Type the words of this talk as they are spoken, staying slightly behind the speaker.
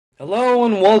Hello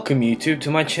and welcome YouTube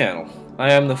to my channel.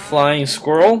 I am the Flying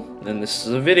Squirrel, and this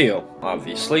is a video,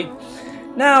 obviously.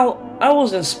 Now, I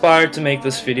was inspired to make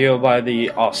this video by the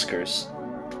Oscars.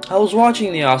 I was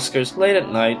watching the Oscars late at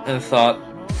night and thought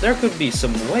there could be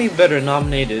some way better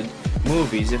nominated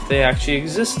movies if they actually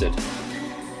existed.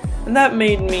 And that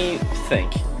made me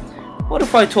think, what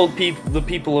if I told the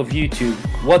people of YouTube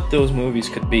what those movies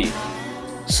could be?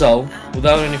 So,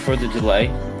 without any further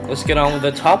delay, let's get on with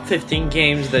the top 15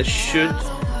 games that should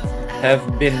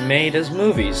have been made as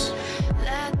movies.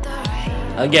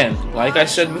 Again, like I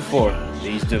said before,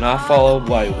 these do not follow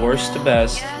by worst to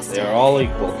best, they are all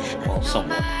equal, well,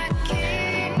 somewhat.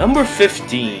 Number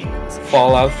 15,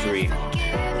 Fallout 3.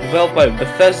 Developed by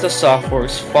Bethesda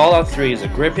Softworks, Fallout 3 is a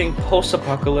gripping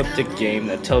post-apocalyptic game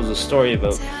that tells a story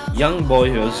about a young boy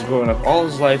who has grown up all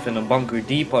his life in a bunker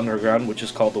deep underground, which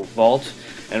is called the Vault,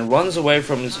 and runs away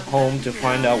from his home to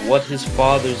find out what his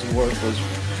father's work was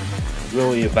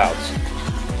really about.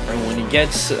 And when he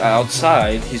gets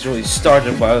outside, he's really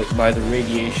startled by the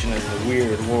radiation and the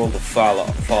weird world of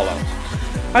Fallout.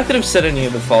 I could have said any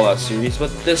of the Fallout series,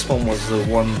 but this one was the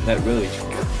one that really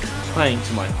clanged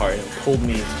to my heart and pulled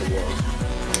me into the world.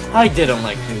 I didn't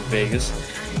like New Vegas.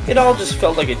 It all just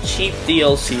felt like a cheap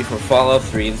DLC for Fallout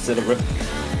 3 instead of a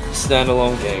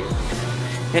standalone game.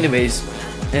 Anyways,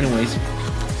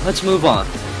 let's move on.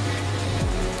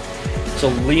 So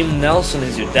Liam Neeson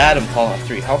is your dad in Fallout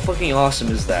 3. How fucking awesome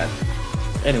is that?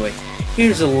 Anyway,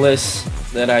 here's a list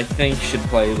that I think should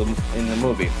play them in the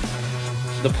movie.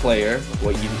 The player,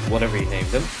 whatever you named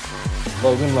him,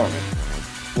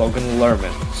 Logan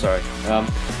Lerman, sorry.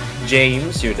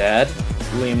 James, your dad.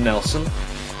 Liam Neeson,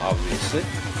 obviously.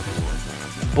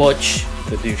 Butch,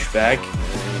 the douchebag,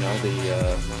 you know,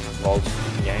 the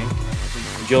Walken gang.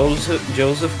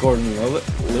 Joseph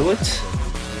Gordon-Levitt,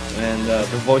 and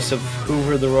the voice of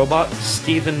Hoover the Robot,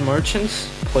 Stephen Merchant.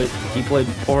 He played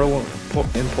in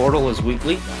Portal as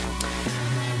Wheatley.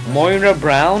 Moira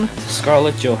Brown,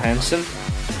 Scarlet Johansson.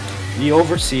 The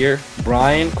Overseer,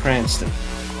 Bryan Cranston.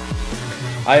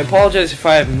 I apologize if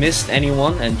I have missed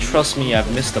anyone, and trust me,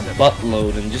 I've missed a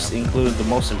buttload and just included the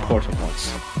most important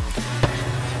ones.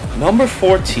 Number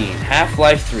 14,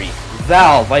 Half-Life 3.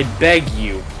 Valve, I beg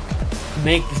you,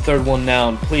 make the third one now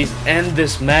and please end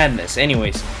this madness.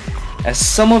 Anyways, as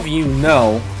some of you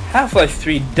know, Half-Life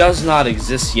 3 does not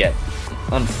exist yet,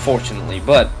 unfortunately,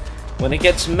 but when it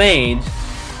gets made,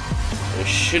 there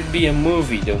should be a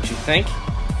movie, don't you think?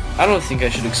 I don't think I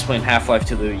should explain Half-Life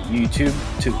to the YouTube,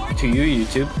 to you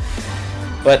YouTube,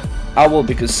 but I will,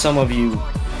 because some of you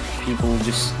people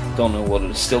just don't know what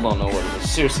it is, still don't know what it is.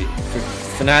 Seriously,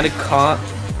 for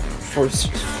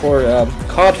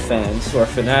COD fans who are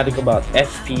fanatic about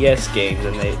FPS games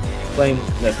and they claim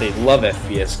that they love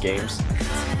FPS games,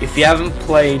 if you haven't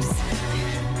played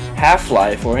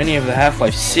Half-Life or any of the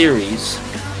Half-Life series,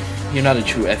 you're not a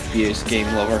true FPS game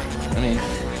lover. I mean,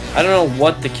 I don't know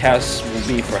what the cast will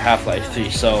be for Half-Life 3,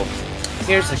 so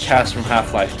here's the cast from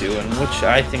Half-Life 2, and which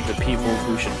I think the people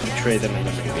who should portray them in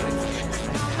the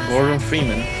movie.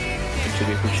 Freeman should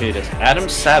be portrayed as Adam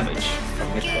Savage from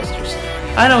Mythbusters.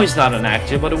 I know he's not an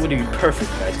actor, but it would be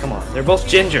perfect, guys. Come on, they're both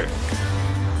ginger.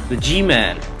 The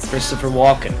G-Man, Christopher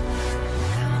Walken.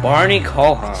 Barney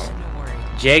Calhoun,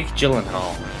 Jake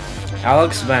Gylenhall.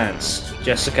 Alyx Vance,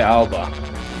 Jessica Alba.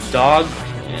 Dog,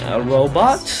 a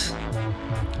robot?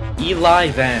 Eli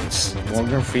Vance,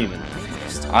 Morgan Freeman.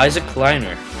 Isaac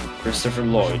Kleiner, Christopher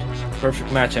Lloyd.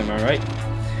 Perfect match, am I right?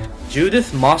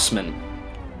 Judith Mossman,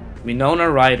 Winona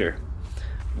Ryder.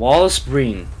 Wallace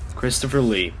Breen, Christopher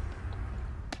Lee.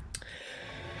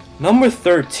 Number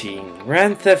 13,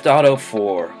 Grand Theft Auto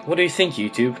 4. What do you think,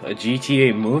 YouTube? A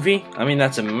GTA movie? I mean,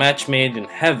 that's a match made in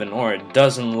heaven, or a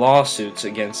dozen lawsuits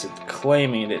against it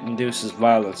claiming it induces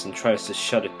violence and tries to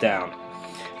shut it down.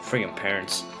 Friggin'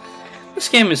 parents. This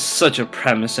game is such a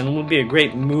premise and would be a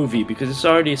great movie because it's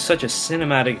already such a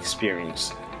cinematic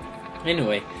experience.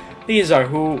 Anyway, these are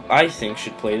who I think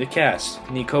should play the cast.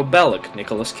 Nico Bellic,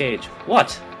 Nicolas Cage.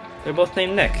 What? They're both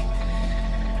named Nick.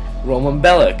 Roman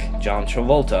Bellic, John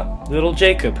Travolta. Little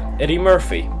Jacob, Eddie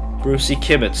Murphy. Brucie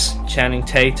Kibbutz, Channing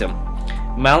Tatum.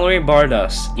 Mallory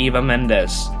Bardas, Eva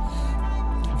Mendes.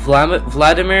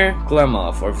 Vladimir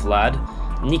Glemov, or Vlad.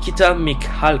 Nikita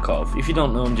Mikhalkov. If you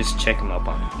don't know him, just check him up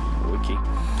on Wiki.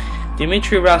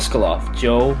 Dmitry Raskolov,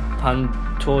 Joe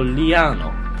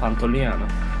Pantoliano.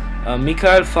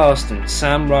 Mikhail Faustin,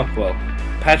 Sam Rockwell.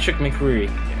 Patrick McCreary,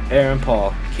 Aaron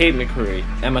Paul. Kate McCreary,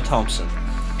 Emma Thompson.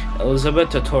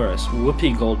 Elizabeth Torres,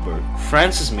 Whoopi Goldberg,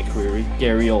 Francis McCreary,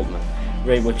 Gary Oldman,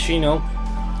 Ray Boccino,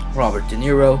 Robert De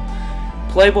Niro,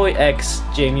 Playboy X,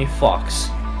 Jamie Foxx,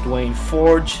 Dwayne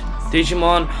Forge,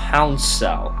 Digimon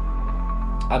Houndsell.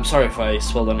 I'm sorry if I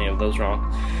spelled any of those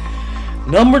wrong.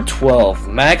 Number 12,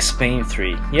 Max Payne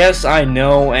 3. Yes, I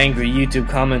know, angry YouTube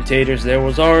commentators, there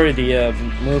was already a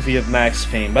movie of Max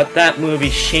Payne, but that movie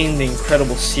shamed the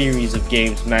incredible series of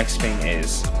games Max Payne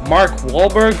is. Mark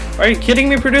Wahlberg? Are you kidding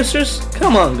me, producers?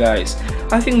 Come on, guys.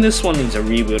 I think this one needs a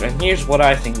reboot, and here's what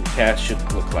I think the cast should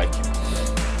look like.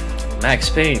 Max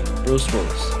Payne, Bruce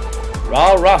Willis.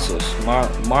 Raul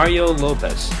Rossos, Mario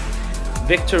Lopez.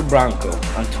 Victor Branco,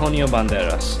 Antonio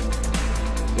Banderas.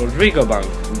 Rodrigo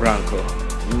Branco,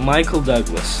 Michael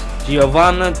Douglas,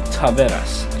 Giovanna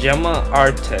Taveras, Gemma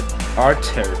Arterton,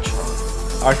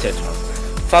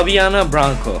 Fabiana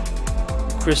Branco,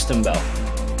 Kristen Bell.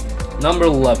 Number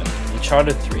 11,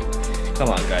 Uncharted 3. Come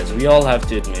on guys, we all have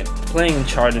to admit, playing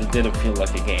Uncharted didn't feel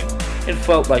like a game. It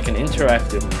felt like an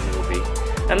interactive movie.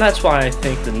 And that's why I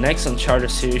think the next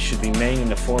Uncharted series should be made in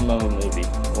the form of a movie.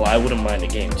 Well, I wouldn't mind a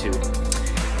game too.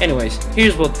 Anyways,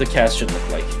 here's what the cast should look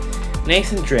like.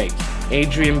 Nathan Drake,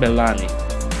 Adrian Bellani,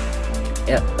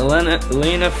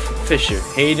 Elena Fisher,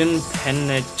 Hayden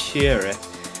Panettiere,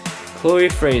 Chloe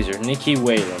Fraser, Nikki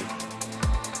Whalen,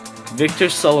 Victor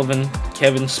Sullivan,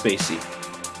 Kevin Spacey,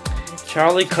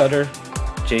 Charlie Cutter,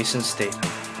 Jason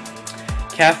Statham,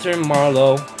 Catherine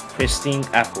Marlowe, Christine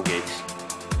Applegate.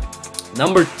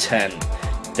 Number 10,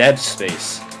 Dead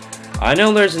Space. I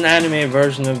know there's an anime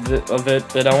version of it,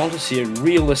 but I want to see a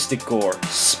realistic gore,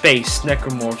 space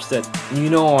necromorphs that you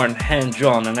know aren't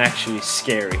hand-drawn and actually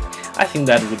scary. I think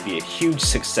that would be a huge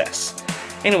success.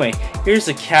 Anyway, here's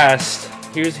the cast.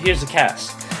 Here's the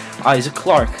cast. Isaac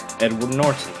Clarke, Edward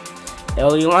Norton,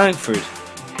 Ellie Langford,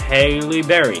 Halle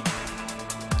Berry,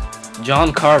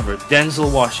 John Carver,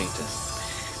 Denzel Washington,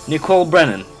 Nicole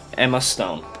Brennan, Emma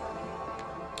Stone.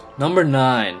 Number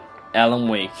 9, Alan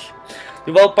Wake.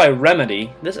 Developed by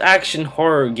Remedy, this action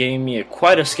horror gave me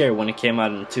quite a scare when it came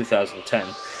out in 2010.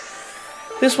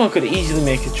 This one could easily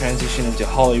make a transition into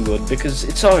Hollywood because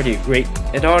it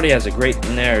already has a great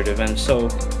narrative, and so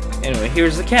anyway,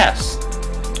 here's the cast.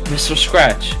 Mr.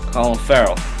 Scratch, Colin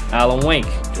Farrell, Alan Wake,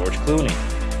 George Clooney,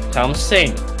 Thomas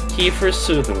Zane, Kiefer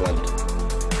Sutherland,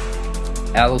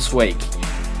 Alice Wake,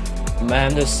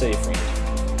 Amanda Seyfried.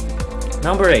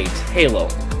 Number 8, Halo.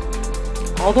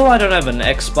 Although I don't have an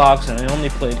Xbox and I only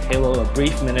played Halo a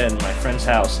brief minute in my friend's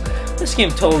house, this game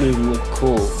totally looked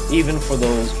cool, even for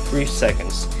those brief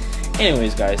seconds.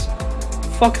 Anyways guys,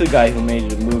 fuck the guy who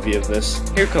made a movie of this.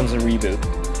 Here comes a reboot.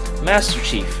 Master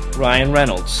Chief, Ryan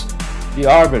Reynolds. The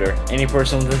Arbiter, any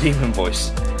person with a demon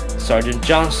voice. Sergeant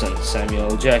Johnson,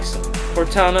 Samuel L. Jackson.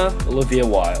 Cortana, Olivia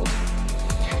Wilde.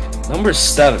 Number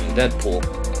 7,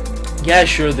 Deadpool. Yeah,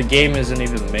 sure, the game isn't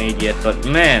even made yet, but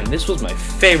man, this was my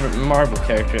favorite Marvel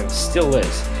character and still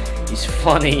is. He's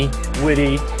funny,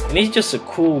 witty, and he's just a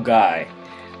cool guy.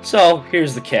 So,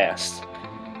 here's the cast.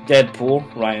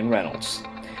 Deadpool, Ryan Reynolds.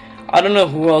 I don't know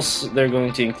who else they're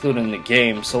going to include in the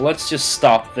game, so let's just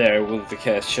stop there with the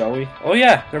cast, shall we? Oh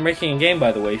yeah, they're making a game,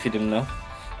 by the way, if you didn't know.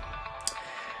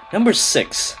 Number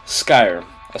 6, Skyrim.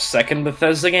 A second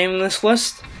Bethesda game in this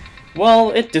list? Well,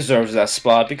 it deserves that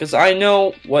spot because I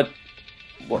know but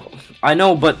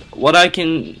what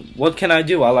can I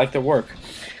do? I like their work.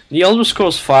 The Elder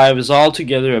Scrolls V is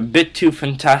altogether a bit too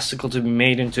fantastical to be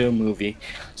made into a movie,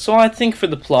 so I think for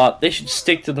the plot they should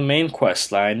stick to the main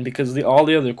quest line because all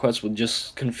the other quests would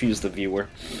just confuse the viewer.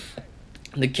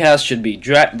 The cast should be the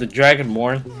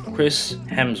Dragonborn, Chris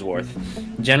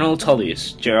Hemsworth, General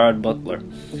Tullius, Gerard Butler,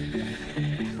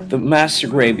 the Master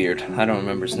Greybeard, I don't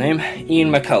remember his name,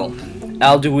 Ian McKellen,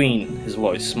 Alduin, his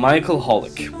voice, Michael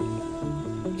Hollick,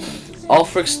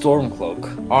 Ulfric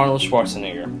Stormcloak, Arnold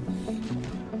Schwarzenegger.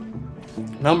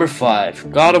 Number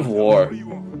 5, God of War.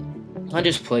 I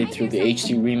just played through the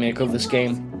HD remake of this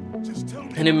game,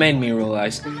 and it made me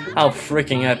realize how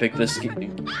freaking epic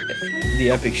the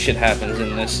epic shit happens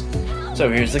in this. So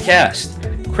here's the cast.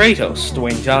 Kratos,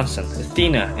 Dwayne Johnson,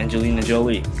 Athena, Angelina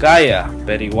Jolie, Gaia,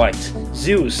 Betty White,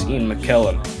 Zeus, Ian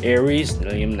McKellen, Ares,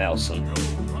 Liam Nelson.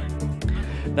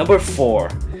 Number 4,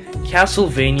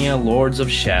 Castlevania Lords of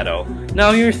Shadow.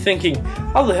 Now you're thinking,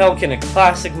 how the hell can a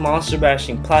classic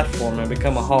monster-bashing platformer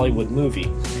become a Hollywood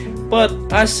movie? But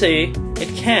I say,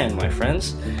 it can, my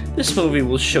friends. This movie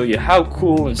will show you how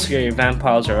cool and scary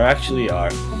vampires actually are,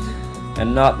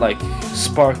 and not like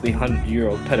sparkly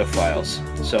 100-year-old pedophiles.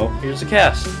 So here's the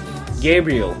cast.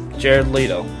 Gabriel, Jared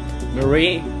Leto,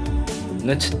 Marie,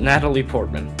 Natalie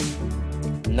Portman.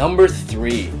 Number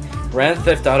 3, Grand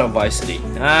Theft Auto Vice City.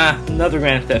 Another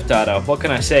Grand Theft Auto. What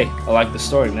can I say? I like the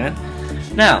story, man.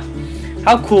 Now,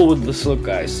 how cool would this look,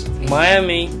 guys?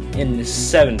 Miami in the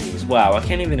 70s. Wow, I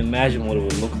can't even imagine what it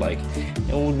would look like.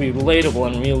 it would be relatable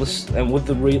and realistic, and with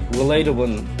the relatable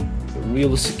and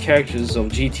realistic characters of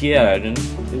GTA added,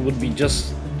 it would be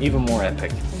just even more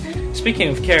epic. Speaking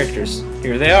of characters,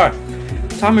 here they are: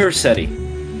 Tommy Rossetti,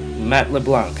 Matt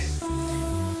LeBlanc,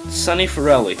 Sonny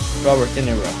Forelli, Robert De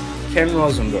Niro, Ken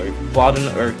Rosenberg, Baden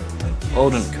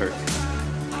Odenkirk,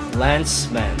 Lance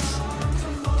Vance,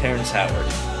 Terrence Howard.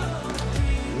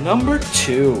 Number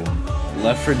 2,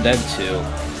 Left 4 Dead 2.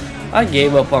 I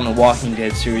gave up on the Walking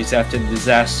Dead series after the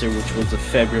disaster, which was the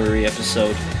February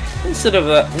episode.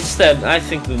 Instead, I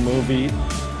think the movie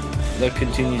that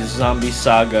continues the zombie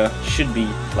saga should be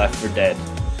Left 4 Dead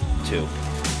 2.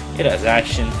 It has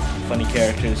action, funny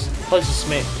characters, plus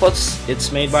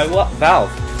it's made by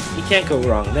Valve. You can't go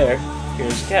wrong there.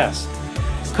 Here's the cast: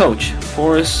 Coach,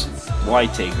 Forrest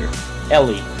Whitaker,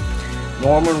 Ellie,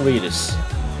 Norman Reedus,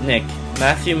 Nick,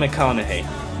 Matthew McConaughey,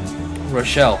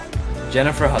 Rochelle,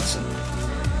 Jennifer Hudson.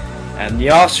 And the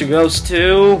Oscar goes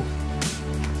to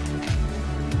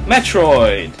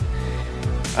Metroid!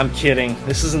 I'm kidding,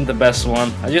 this isn't the best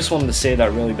one. I just wanted to say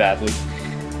that really badly.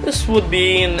 This would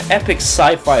be an epic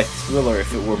sci-fi thriller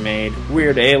if it were made.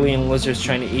 Weird alien lizards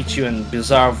trying to eat you, and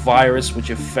bizarre virus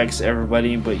which affects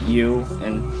everybody but you,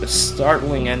 and a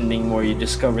startling ending where you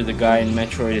discover the guy in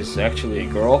Metroid is actually a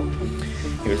girl.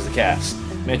 Here's the cast: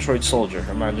 Metroid Soldier,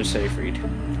 Amanda Seyfried.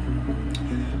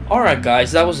 Alright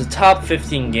guys, that was the top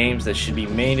 15 games that should be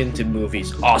made into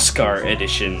movies, Oscar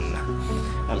edition.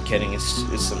 I'm kidding,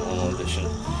 it's the normal edition.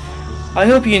 I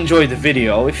hope you enjoyed the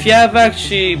video. If you have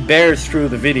actually bared through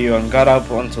the video and got up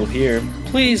until here,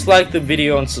 please like the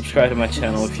video and subscribe to my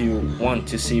channel if you want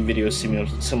to see videos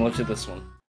similar to this one.